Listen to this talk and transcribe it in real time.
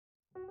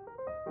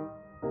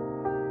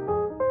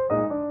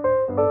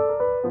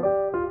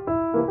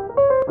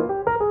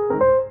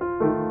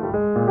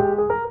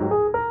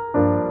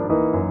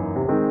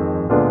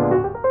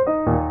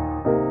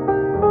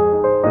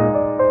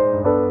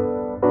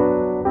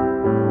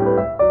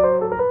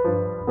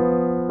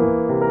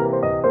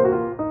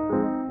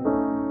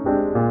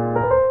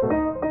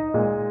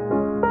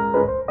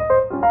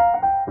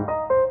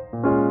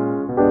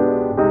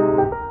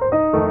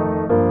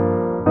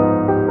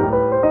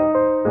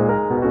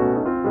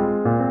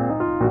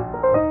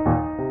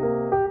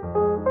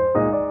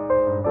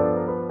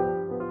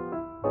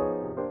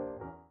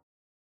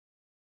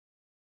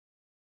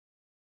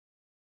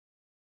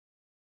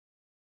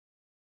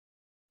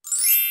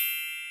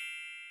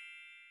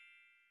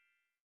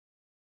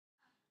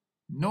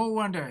No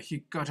wonder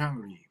he got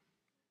hungry.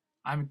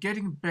 I'm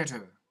getting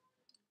better.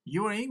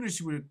 Your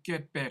English will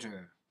get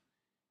better.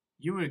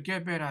 You will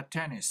get better at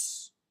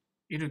tennis.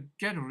 It'll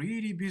get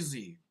really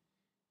busy.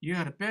 You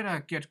had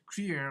better get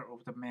clear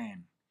of the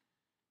man.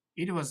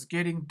 It was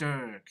getting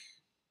dark.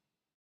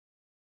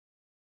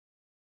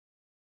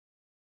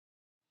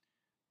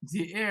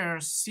 The air,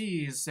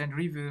 seas, and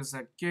rivers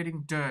are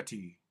getting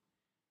dirty.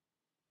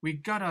 We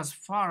got as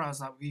far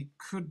as we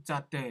could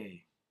that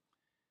day.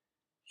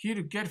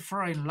 He'll get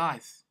far in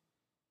life.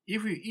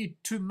 If you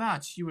eat too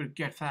much, you will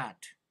get fat.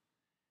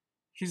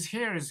 His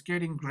hair is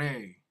getting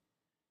gray.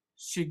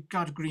 She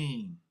got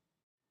green.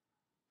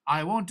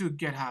 I want to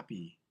get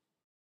happy.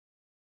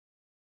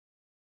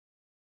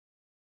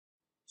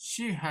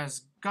 She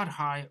has got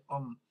high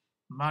on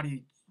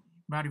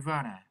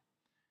marijuana.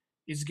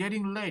 It's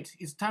getting late.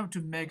 It's time to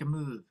make a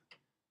move.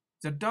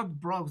 The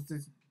dog broke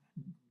the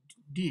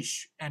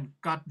dish and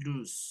got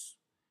loose.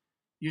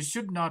 You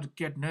should not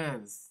get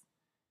nervous.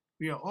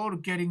 We are all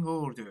getting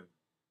older.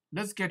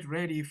 Let's get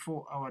ready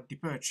for our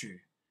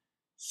departure.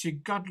 She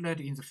got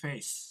red in the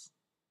face.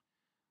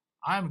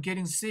 I'm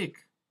getting sick.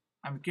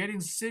 I'm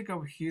getting sick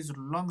of his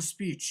long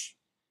speech.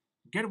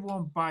 Get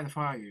warm by the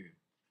fire.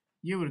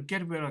 You will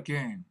get well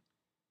again.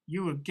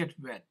 You will get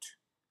wet.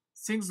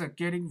 Things are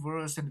getting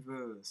worse and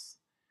worse.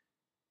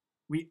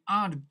 We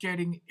aren't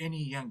getting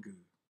any younger.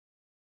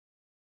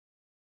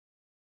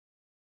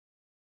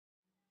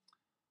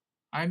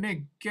 I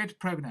may get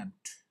pregnant.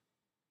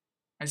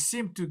 I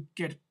seem to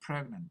get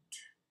pregnant.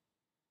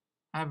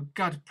 I've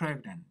got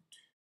pregnant.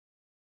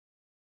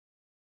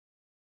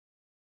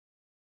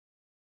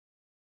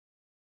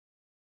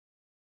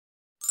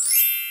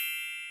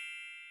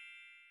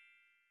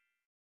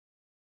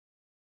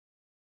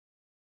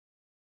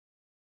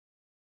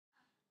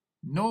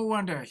 No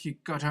wonder he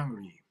got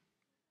hungry.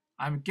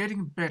 I'm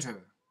getting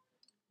better.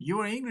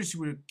 Your English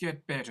will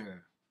get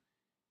better.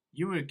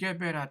 You will get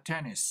better at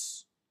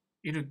tennis.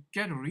 It'll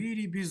get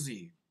really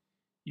busy.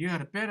 You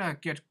had better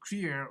get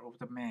clear of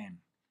the man.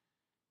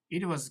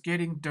 It was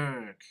getting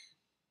dark.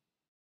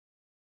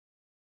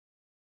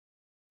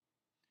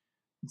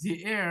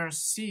 The air,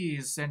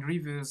 seas, and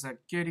rivers are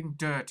getting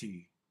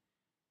dirty.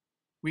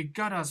 We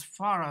got as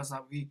far as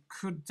we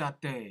could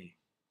that day.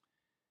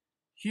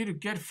 He'll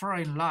get far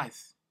in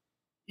life.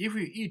 If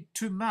you eat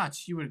too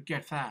much, you will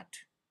get fat.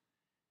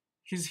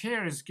 His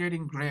hair is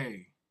getting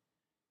gray.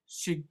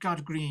 She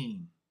got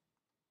green.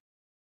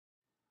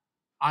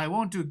 I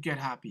want to get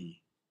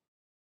happy.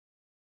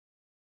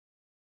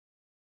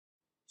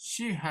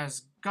 She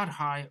has got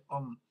high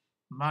on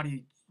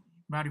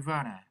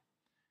marijuana.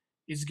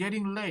 It's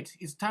getting late.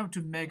 It's time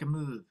to make a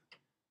move.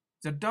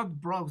 The dog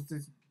broke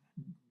the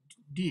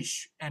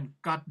dish and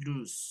got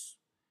loose.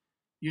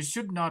 You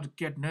should not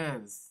get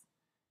nervous.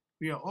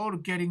 We are all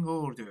getting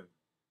older.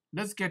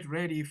 Let's get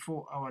ready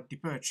for our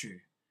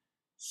departure.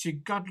 She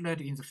got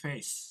red in the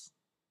face.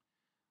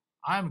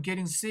 I'm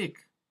getting sick.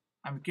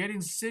 I'm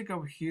getting sick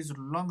of his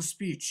long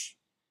speech.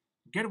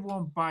 Get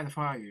warm by the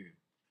fire.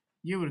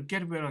 You will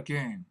get well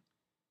again.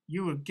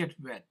 You will get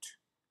wet.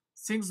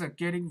 Things are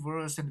getting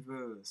worse and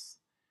worse.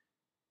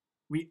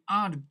 We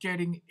aren't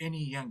getting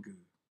any younger.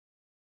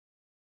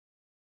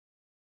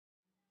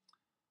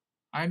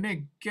 I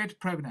may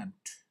get pregnant.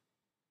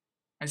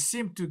 I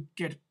seem to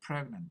get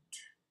pregnant.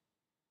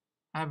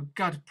 I've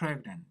got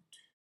pregnant.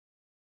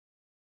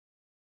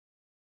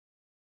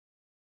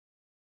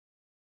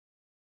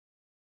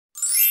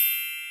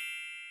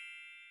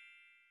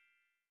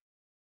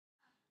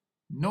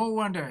 No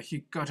wonder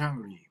he got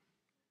hungry.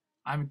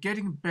 I'm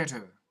getting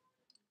better.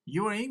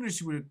 Your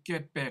English will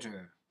get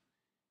better.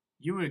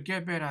 You will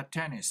get better at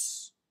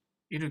tennis.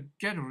 It'll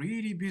get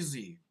really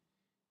busy.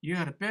 You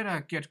had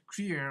better get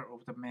clear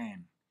of the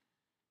man.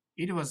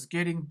 It was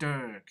getting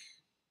dark.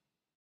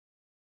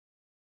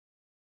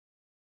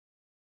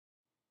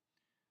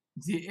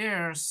 The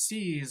air,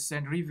 seas,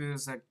 and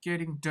rivers are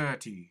getting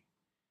dirty.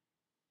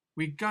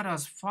 We got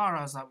as far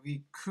as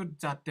we could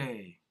that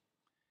day.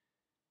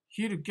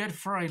 He'll get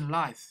far in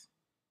life.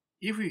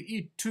 If you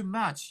eat too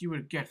much, you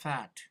will get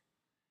fat.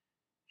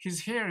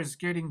 His hair is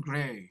getting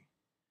gray.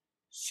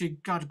 She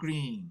got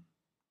green.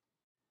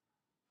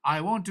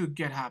 I want to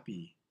get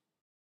happy.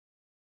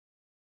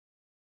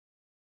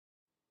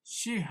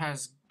 She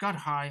has got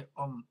high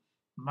on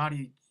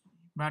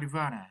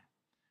marijuana.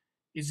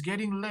 It's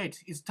getting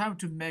late. It's time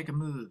to make a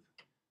move.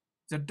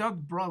 The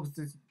dog broke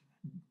the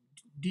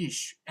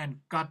dish and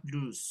got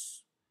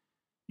loose.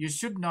 You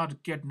should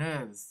not get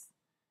nervous.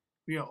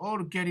 We are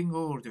all getting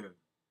older.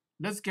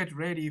 Let's get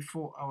ready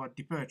for our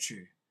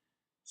departure.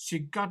 She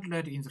got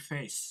red in the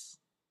face.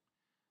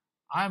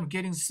 I'm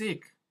getting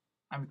sick.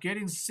 I'm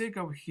getting sick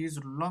of his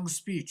long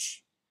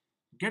speech.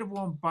 Get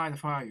warm by the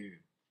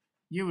fire.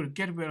 You will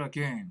get well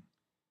again.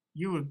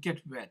 You will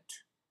get wet.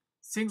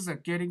 Things are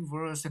getting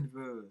worse and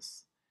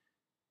worse.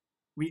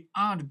 We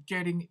aren't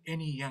getting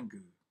any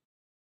younger.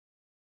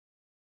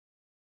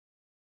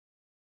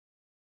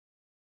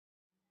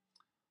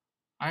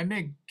 I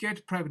may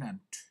get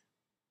pregnant.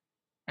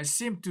 I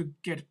seem to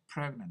get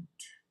pregnant.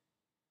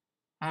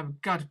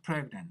 I've got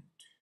pregnant.